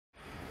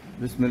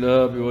بسم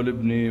الآب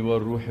والابن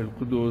والروح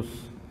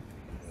القدس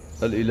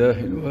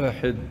الإله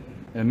الواحد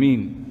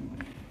أمين.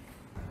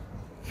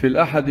 في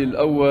الأحد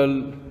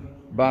الأول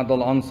بعد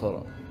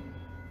العنصرة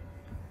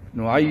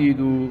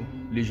نعيد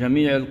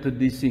لجميع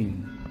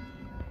القديسين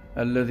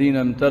الذين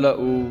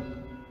امتلأوا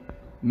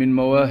من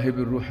مواهب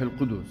الروح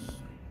القدس،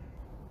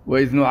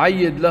 وإذ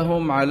نعيد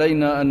لهم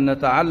علينا أن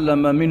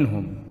نتعلم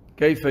منهم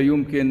كيف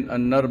يمكن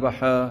أن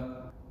نربح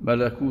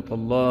ملكوت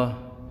الله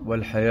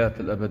والحياة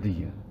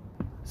الأبدية.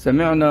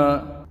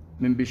 سمعنا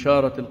من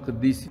بشارة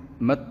القديس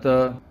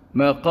متى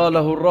ما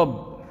قاله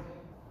الرب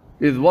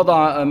إذ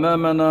وضع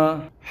أمامنا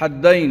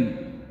حدين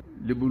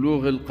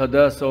لبلوغ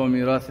القداسة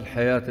وميراث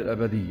الحياة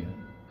الأبدية.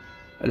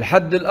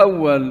 الحد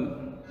الأول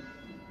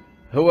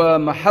هو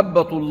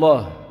محبة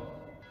الله.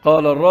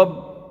 قال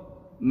الرب: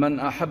 من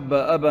أحب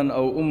أبا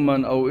أو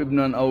أما أو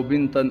ابنا أو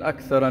بنتا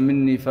أكثر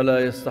مني فلا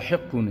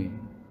يستحقني.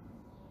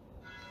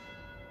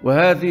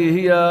 وهذه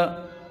هي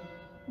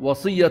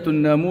وصية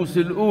الناموس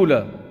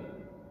الأولى: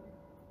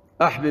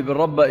 أحبب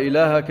الرب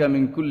إلهك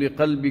من كل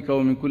قلبك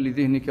ومن كل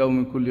ذهنك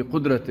ومن كل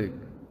قدرتك.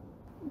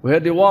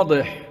 وهذه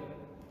واضح،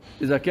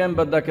 إذا كان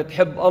بدك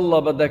تحب الله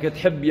بدك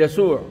تحب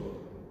يسوع،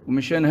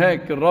 ومشان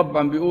هيك الرب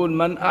عم بيقول: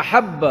 من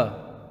أحب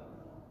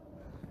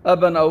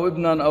أبا أو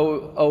ابنا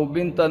أو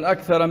بنتا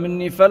أكثر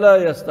مني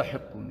فلا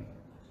يستحقني،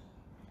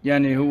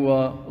 يعني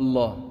هو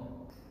الله.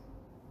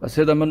 بس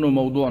هذا منه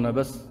موضوعنا،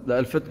 بس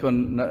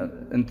لألفتكم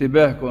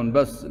انتباهكم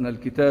بس إن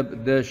الكتاب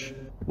قديش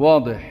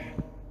واضح.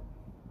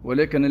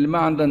 ولكن اللي ما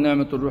عندنا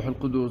نعمة الروح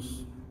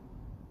القدس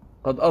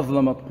قد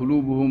أظلمت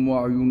قلوبهم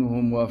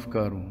وعيونهم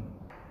وأفكارهم.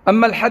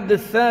 أما الحد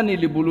الثاني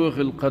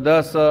لبلوغ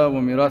القداسة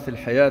وميراث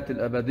الحياة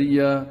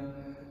الأبدية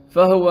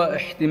فهو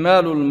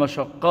احتمال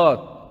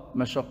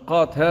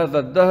مشقات هذا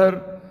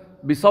الدهر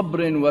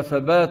بصبر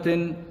وثبات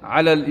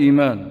على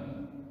الإيمان.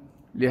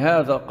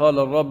 لهذا قال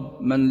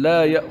الرب: من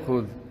لا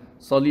يأخذ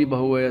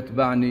صليبه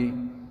ويتبعني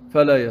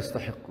فلا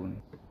يستحقني.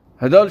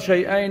 هذول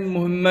شيئين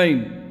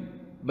مهمين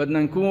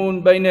بدنا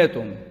نكون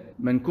بيناتهم،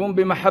 منكون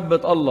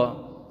بمحبة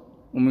الله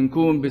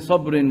ومنكون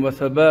بصبر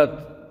وثبات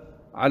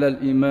على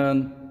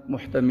الإيمان،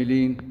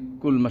 محتملين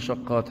كل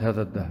مشقات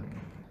هذا الدهر.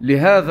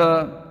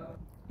 لهذا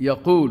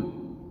يقول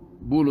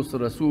بولس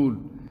الرسول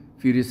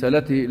في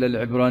رسالته إلى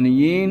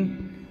العبرانيين: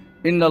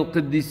 إن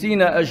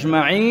القديسين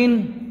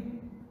أجمعين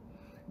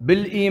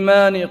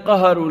بالإيمان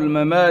قهروا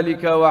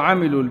الممالك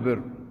وعملوا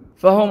البر،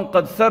 فهم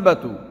قد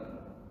ثبتوا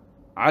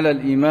على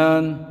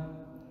الإيمان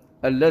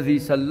الذي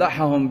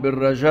سلحهم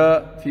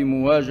بالرجاء في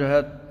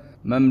مواجهة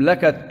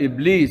مملكة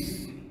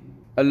إبليس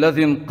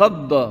الذي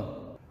انقض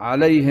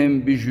عليهم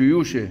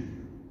بجيوشه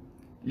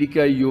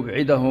لكي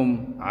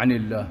يبعدهم عن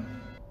الله.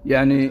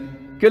 يعني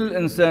كل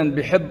إنسان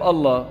بيحب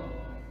الله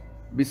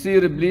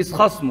بيصير إبليس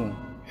خصمه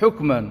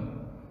حكما،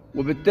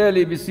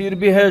 وبالتالي بيصير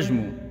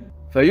بيهاجمه،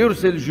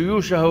 فيرسل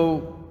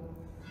جيوشه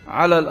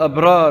على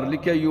الأبرار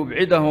لكي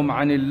يبعدهم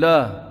عن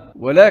الله.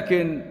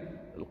 ولكن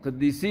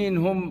القديسين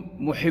هم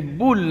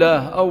محبو الله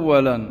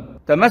أولا،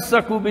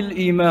 تمسكوا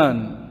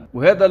بالإيمان،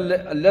 وهذا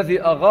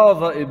الذي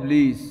أغاظ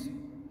إبليس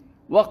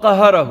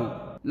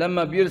وقهره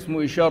لما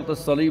بيرسموا إشارة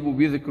الصليب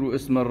وبيذكروا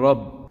اسم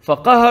الرب.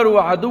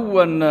 فقهروا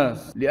عدو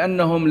الناس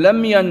لأنهم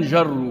لم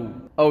ينجروا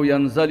أو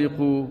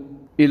ينزلقوا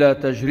إلى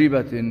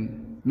تجربة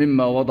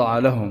مما وضع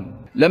لهم،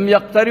 لم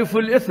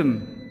يقترفوا الإثم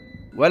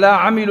ولا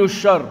عملوا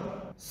الشر،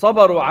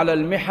 صبروا على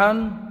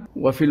المحن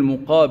وفي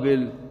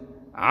المقابل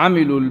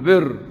عملوا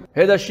البر.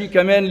 هذا الشيء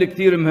كمان اللي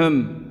كتير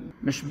مهم،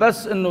 مش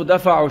بس إنه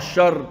دفعوا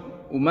الشر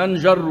وما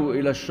انجروا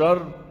إلى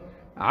الشر،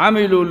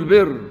 عملوا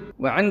البر،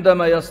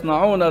 وعندما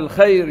يصنعون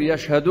الخير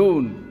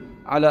يشهدون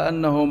على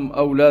أنهم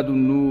أولاد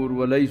النور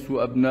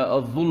وليسوا أبناء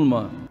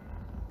الظلمة.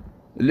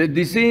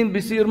 القديسين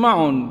بيصير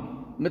معهم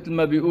مثل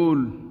ما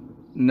بيقول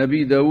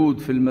النبي داود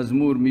في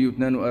المزمور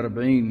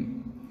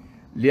 142: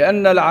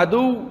 لأن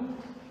العدو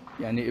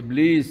يعني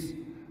إبليس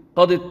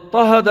قد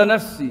اضطهد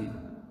نفسي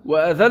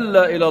وأذل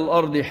إلى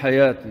الأرض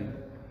حياتي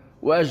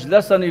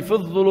وأجلسني في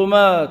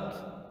الظلمات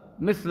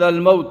مثل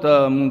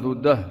الموتى منذ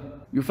الدهر.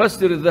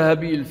 يفسر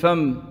الذهبي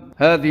الفم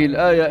هذه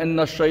الآية أن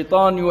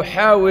الشيطان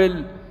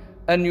يحاول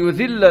أن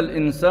يذل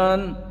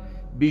الإنسان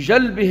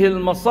بجلبه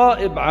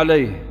المصائب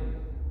عليه،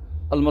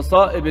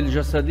 المصائب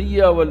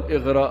الجسدية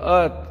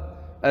والإغراءات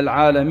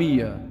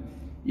العالمية،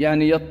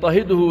 يعني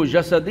يضطهده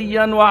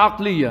جسديا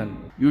وعقليا،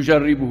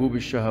 يجربه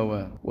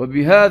بالشهوات،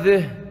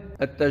 وبهذه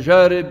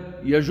التجارب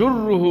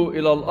يجره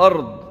إلى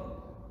الأرض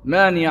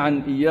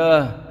مانعا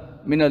إياه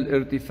من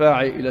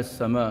الارتفاع إلى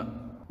السماء.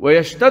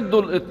 ويشتد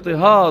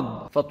الاضطهاد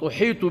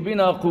فتحيط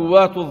بنا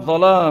قوات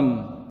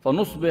الظلام،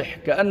 فنصبح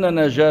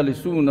كأننا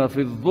جالسون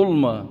في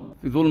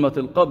ظلمة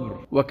القبر،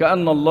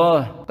 وكأن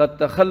الله قد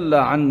تخلى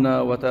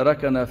عنا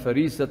وتركنا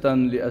فريسة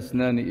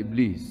لأسنان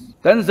إبليس.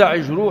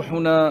 تنزعج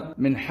روحنا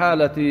من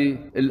حالة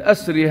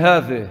الأسر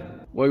هذه،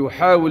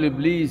 ويحاول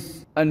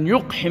إبليس أن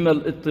يقحم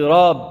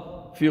الاضطراب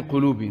في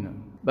قلوبنا.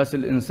 بس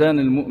الإنسان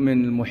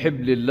المؤمن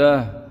المحب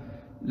لله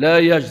لا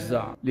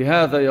يجزع.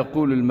 لهذا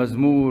يقول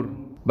المزمور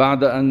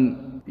بعد أن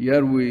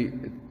يروي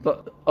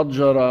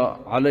أضجر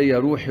علي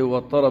روحي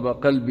واضطرب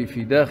قلبي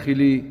في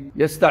داخلي،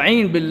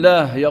 يستعين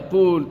بالله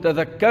يقول: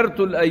 تذكرت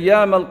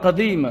الأيام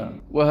القديمة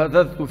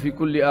وهذذت في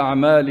كل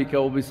أعمالك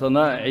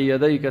وبصنائع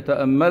يديك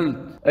تأملت،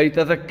 أي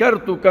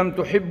تذكرت كم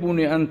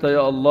تحبني أنت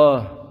يا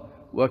الله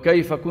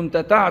وكيف كنت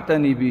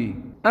تعتني بي.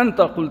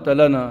 أنت قلت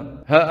لنا: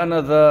 ها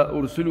أنا ذا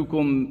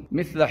أرسلكم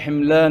مثل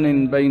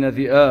حملان بين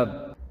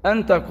ذئاب.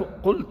 أنت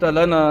قلت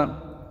لنا: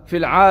 في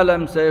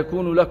العالم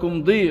سيكون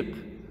لكم ضيق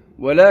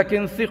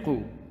ولكن ثقوا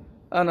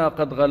أنا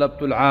قد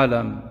غلبت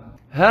العالم.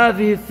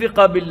 هذه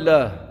الثقة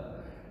بالله،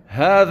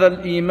 هذا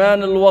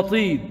الإيمان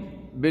الوطيد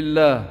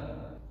بالله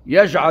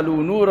يجعل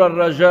نور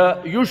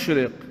الرجاء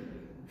يشرق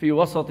في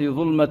وسط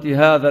ظلمة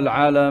هذا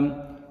العالم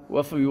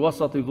وفي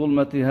وسط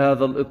ظلمة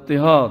هذا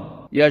الاضطهاد،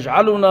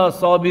 يجعلنا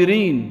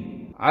صابرين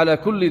على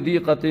كل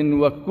ضيقة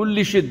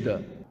وكل شدة.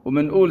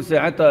 ومنقول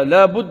ساعتها: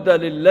 لا بد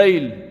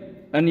لليل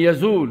أن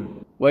يزول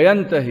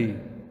وينتهي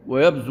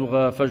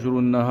ويبزغ فجر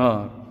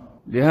النهار.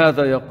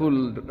 لهذا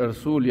يقول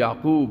الرسول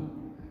يعقوب: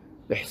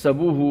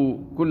 احسبوه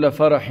كل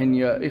فرح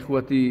يا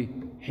إخوتي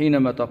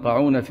حينما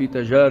تقعون في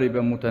تجارب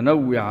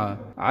متنوعة،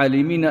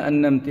 عالمين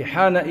أن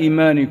امتحان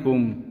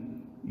إيمانكم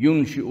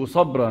ينشئ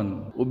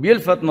صبرا.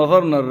 وبيلفت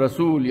نظرنا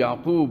الرسول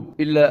يعقوب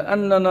إلى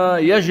أننا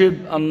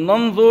يجب أن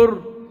ننظر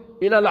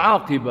إلى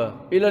العاقبة،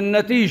 إلى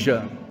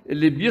النتيجة.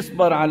 اللي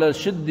بيصبر على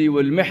الشد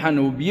والمحن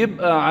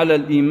وبيبقى على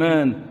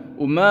الإيمان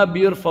وما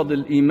بيرفض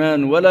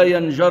الإيمان ولا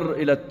ينجر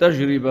إلى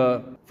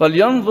التجربة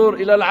فلينظر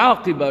إلى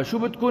العاقبة، شو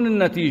بتكون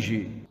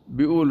النتيجة.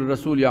 بيقول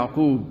الرسول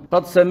يعقوب: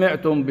 قد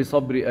سمعتم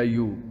بصبر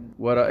أيوب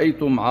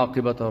ورأيتم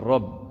عاقبة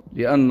الرب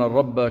لأن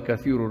الرب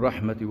كثير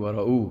الرحمة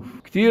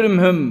ورؤوف. كثير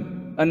مهم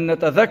أن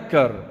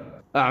نتذكر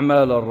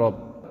أعمال الرب.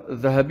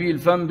 الذهبي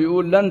الفم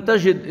بيقول: لن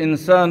تجد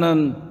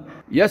إنسانا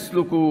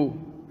يسلك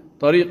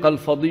طريق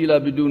الفضيلة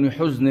بدون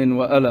حزن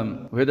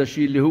وألم، وهذا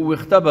الشيء اللي هو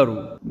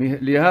اختبره.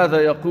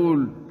 لهذا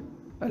يقول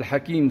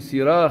الحكيم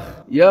سيراخ: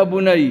 يا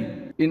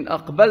بني إن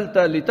أقبلت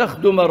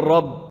لتخدم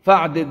الرب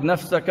فاعدد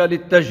نفسك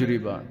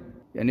للتجربة.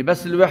 يعني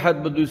بس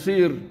الواحد بده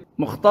يصير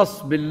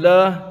مختص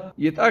بالله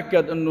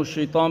يتأكد أنه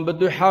الشيطان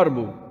بده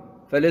يحاربه،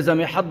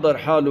 فلازم يحضر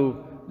حاله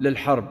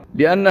للحرب،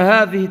 لأن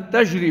هذه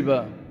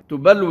التجربة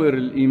تبلور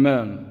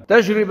الإيمان.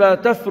 تجربة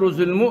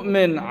تفرز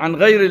المؤمن عن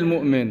غير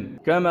المؤمن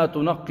كما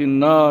تنقي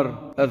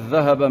النار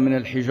الذهب من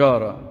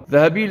الحجارة.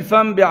 ذهبي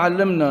الفم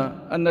بيعلمنا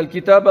أن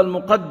الكتاب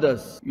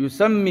المقدس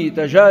يسمي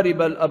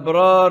تجارب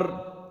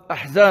الأبرار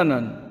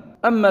أحزانا،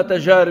 أما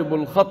تجارب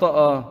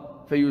الخطأ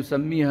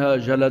فيسميها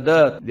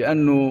جلدات،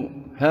 لأنه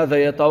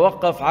هذا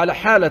يتوقف على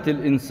حالة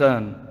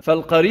الإنسان.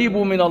 فالقريب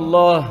من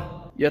الله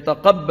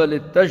يتقبل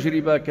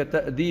التجربة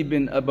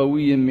كتأديب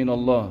أبوي من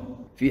الله،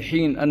 في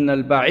حين أن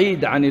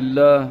البعيد عن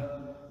الله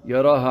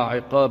يراها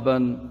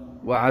عقابا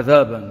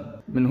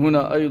وعذابا. من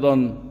هنا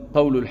أيضا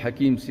قول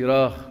الحكيم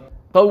سيراخ: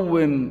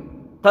 قوم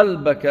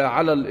قلبك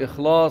على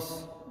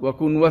الإخلاص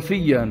وكن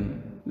وفيا.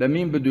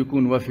 لمين بده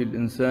يكون وفي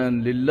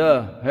الإنسان؟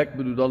 لله. هيك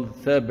بده يضل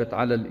ثابت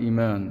على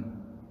الإيمان.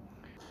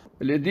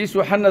 القديس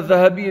يوحنا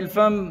الذهبي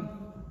الفم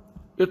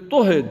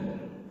اضطهد،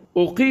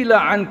 أقيل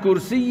عن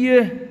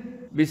كرسيه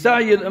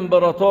بسعي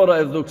الإمبراطورة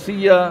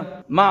الأرثوذكسية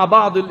مع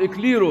بعض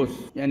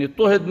الإكليروس، يعني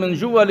اضطهد من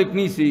جوا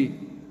الكنيسة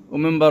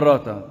ومن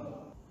براتها.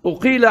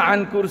 أقيل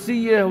عن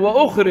كرسيه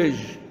وأخرج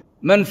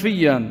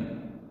منفيا.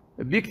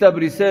 بيكتب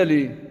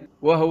رسالة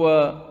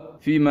وهو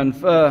في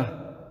منفاه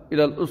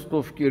إلى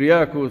الأسقف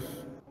كيرياكوس،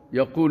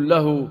 يقول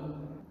له: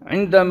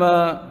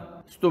 عندما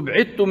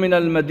استبعدت من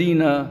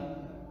المدينة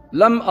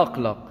لم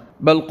أقلق،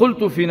 بل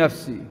قلت في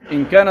نفسي: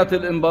 إن كانت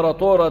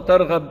الإمبراطورة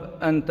ترغب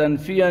أن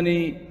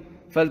تنفيني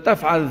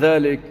فلتفعل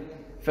ذلك،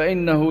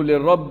 فإنه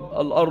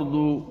للرب الأرض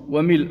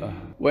وملئها.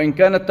 وإن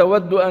كانت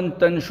تود أن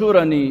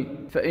تنشرني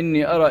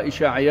فإني أرى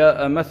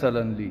إشعياء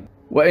مثلا لي.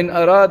 وإن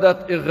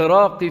أرادت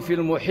إغراقي في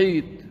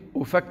المحيط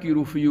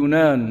أفكر في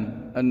يونان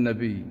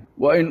النبي.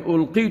 وإن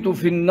ألقيت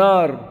في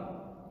النار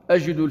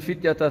أجد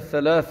الفتية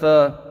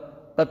الثلاثة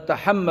قد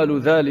تحملوا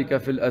ذلك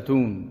في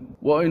الأتون.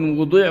 وإن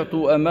وضعت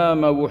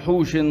أمام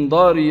وحوش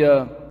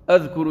ضارية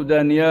أذكر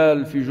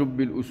دانيال في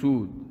جب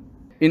الأسود.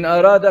 إن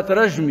أرادت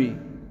رجمي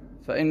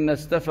فإن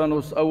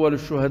استفانوس أول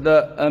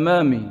الشهداء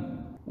أمامي.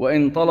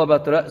 وإن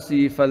طلبت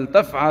رأسي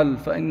فلتفعل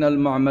فإن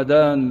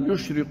المعمدان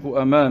يشرق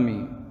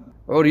أمامي.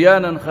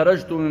 عريانا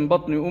خرجت من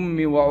بطن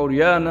أمي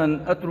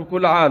وعريانا أترك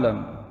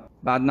العالم.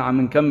 بعدنا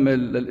عم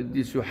نكمل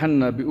للقديس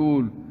يوحنا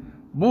بيقول: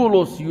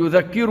 بولس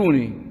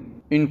يذكرني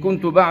إن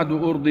كنت بعد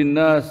أرضي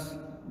الناس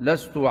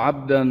لست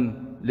عبدا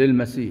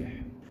للمسيح.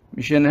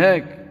 مشان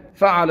هيك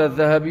فعل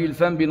الذهبي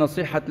الفم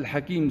بنصيحة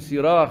الحكيم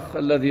سيراخ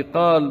الذي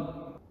قال: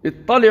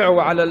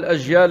 اطلعوا على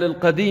الأجيال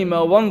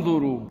القديمة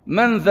وانظروا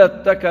من ذا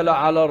اتكل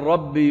على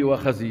الرب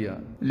وخزي.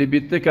 اللي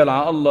بيتكل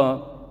على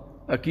الله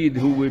أكيد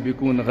هو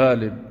بيكون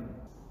غالب.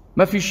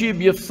 ما في شيء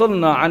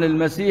بيفصلنا عن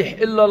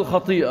المسيح إلا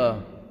الخطيئة.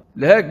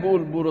 لهيك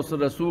بقول بولس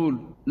الرسول: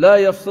 لا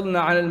يفصلنا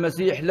عن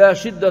المسيح لا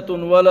شدة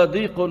ولا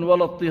ضيق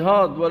ولا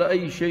اضطهاد ولا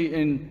أي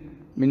شيء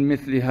من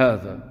مثل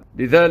هذا.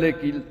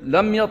 لذلك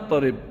لم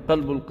يضطرب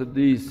قلب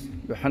القديس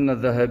يوحنا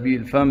الذهبي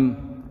الفم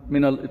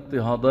من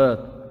الاضطهادات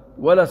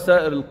ولا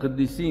سائر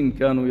القديسين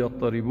كانوا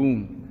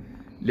يضطربون،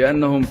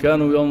 لأنهم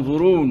كانوا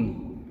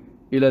ينظرون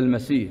إلى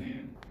المسيح.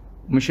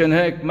 مشان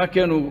هيك ما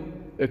كانوا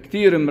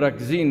كتير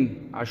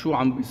مركزين على شو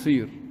عم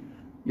بيصير،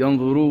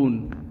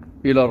 ينظرون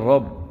إلى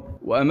الرب.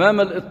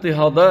 وأمام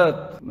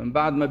الاضطهادات، من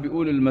بعد ما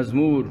بيقول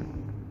المزمور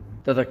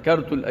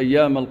تذكرت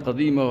الأيام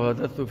القديمة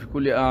وهدثت في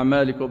كل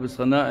أعمالك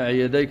وبصنائع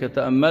يديك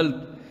تأملت،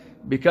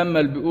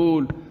 بكمل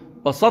بيقول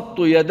بسطت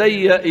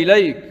يدي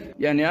إليك،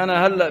 يعني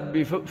أنا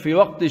هلأ في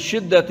وقت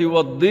الشدة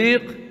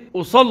والضيق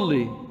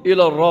أصلي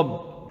إلى الرب،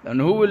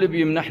 لأنه هو اللي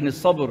بيمنحني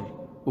الصبر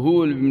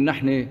وهو اللي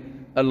بيمنحني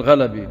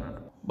الغلبة.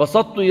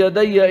 بسطت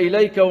يدي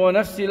إليك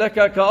ونفسي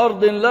لك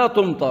كأرض لا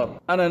تمطر.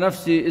 أنا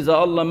نفسي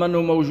إذا الله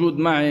منه موجود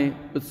معي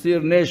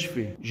بتصير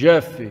ناشفة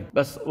جافة،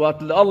 بس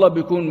وقت اللي الله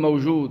بيكون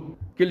موجود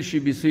كل شيء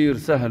بيصير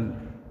سهل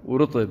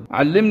ورطب.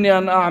 علمني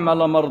أن أعمل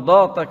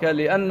مرضاتك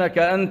لأنك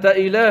أنت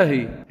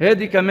إلهي.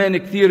 هذه كمان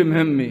كثير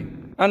مهمة.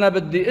 أنا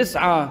بدي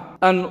أسعى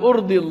أن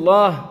أرضي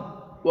الله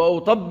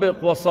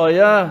وأطبق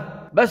وصاياه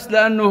بس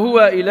لأنه هو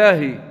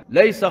إلهي،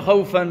 ليس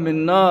خوفا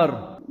من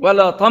نار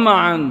ولا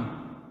طمعا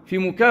في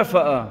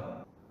مكافأة.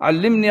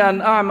 علمني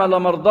أن أعمل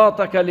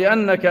مرضاتك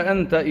لأنك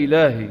أنت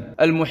إلهي.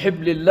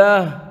 المحب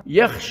لله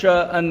يخشى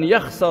أن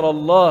يخسر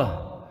الله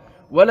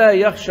ولا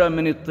يخشى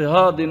من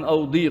اضطهاد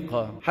أو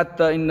ضيقة،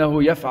 حتى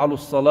إنه يفعل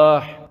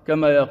الصلاح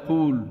كما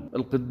يقول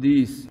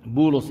القديس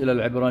بولس إلى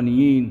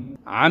العبرانيين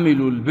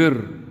عملوا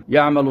البر،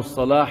 يعمل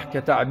الصلاح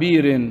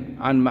كتعبير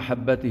عن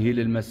محبته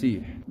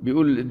للمسيح.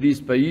 بيقول القديس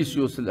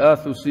بايسيوس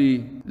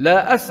الآثوسي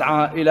لا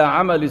أسعى إلى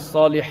عمل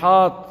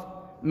الصالحات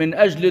من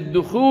أجل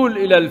الدخول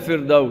إلى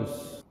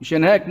الفردوس.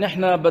 مشان هيك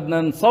نحن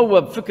بدنا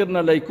نصوب فكرنا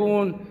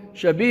ليكون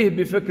شبيه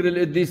بفكر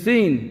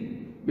القديسين،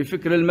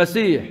 بفكر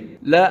المسيح.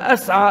 لا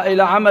أسعى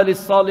إلى عمل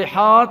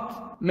الصالحات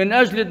من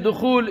أجل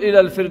الدخول إلى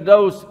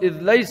الفردوس،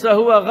 إذ ليس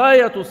هو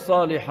غاية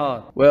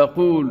الصالحات.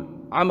 ويقول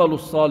عمل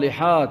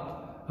الصالحات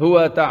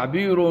هو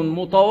تعبير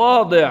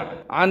متواضع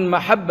عن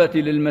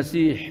محبتي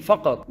للمسيح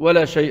فقط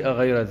ولا شيء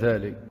غير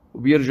ذلك.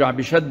 وبيرجع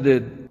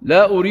بيشدد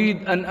لا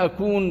أريد أن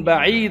أكون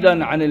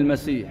بعيدا عن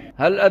المسيح.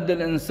 هل قد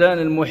الإنسان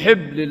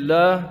المحب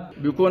لله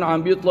بيكون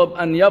عم بيطلب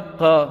أن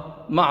يبقى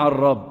مع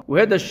الرب،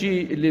 وهذا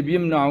الشيء اللي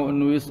بيمنعه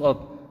أنه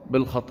يسقط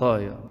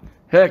بالخطايا.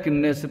 هيك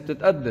الناس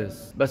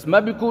بتتقدس، بس ما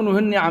بيكونوا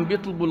هن عم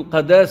بيطلبوا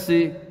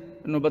القداسة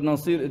انه بدنا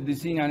نصير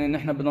قديسين، يعني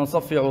نحن بدنا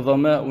نصفي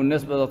عظماء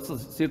والناس بدها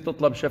تصير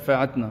تطلب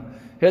شفاعتنا.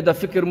 هذا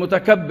فكر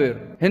متكبر.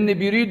 هن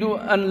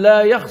بيريدوا ان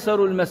لا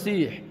يخسروا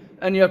المسيح،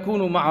 ان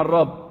يكونوا مع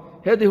الرب.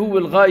 هذه هو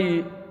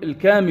الغاية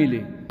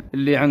الكاملة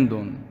اللي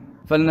عندهم.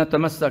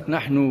 فلنتمسك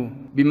نحن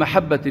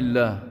بمحبة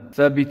الله،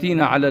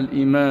 ثابتين على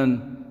الإيمان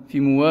في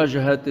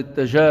مواجهة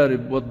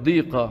التجارب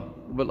والضيقة،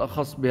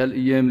 وبالأخص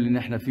بهالأيام اللي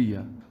نحن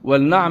فيها.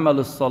 ولنعمل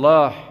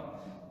الصلاح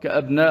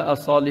كأبناء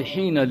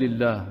صالحين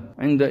لله،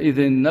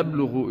 عندئذ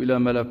نبلغ إلى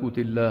ملكوت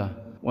الله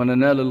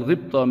وننال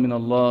الغبطة من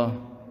الله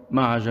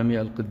مع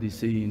جميع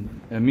القديسين.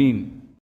 آمين.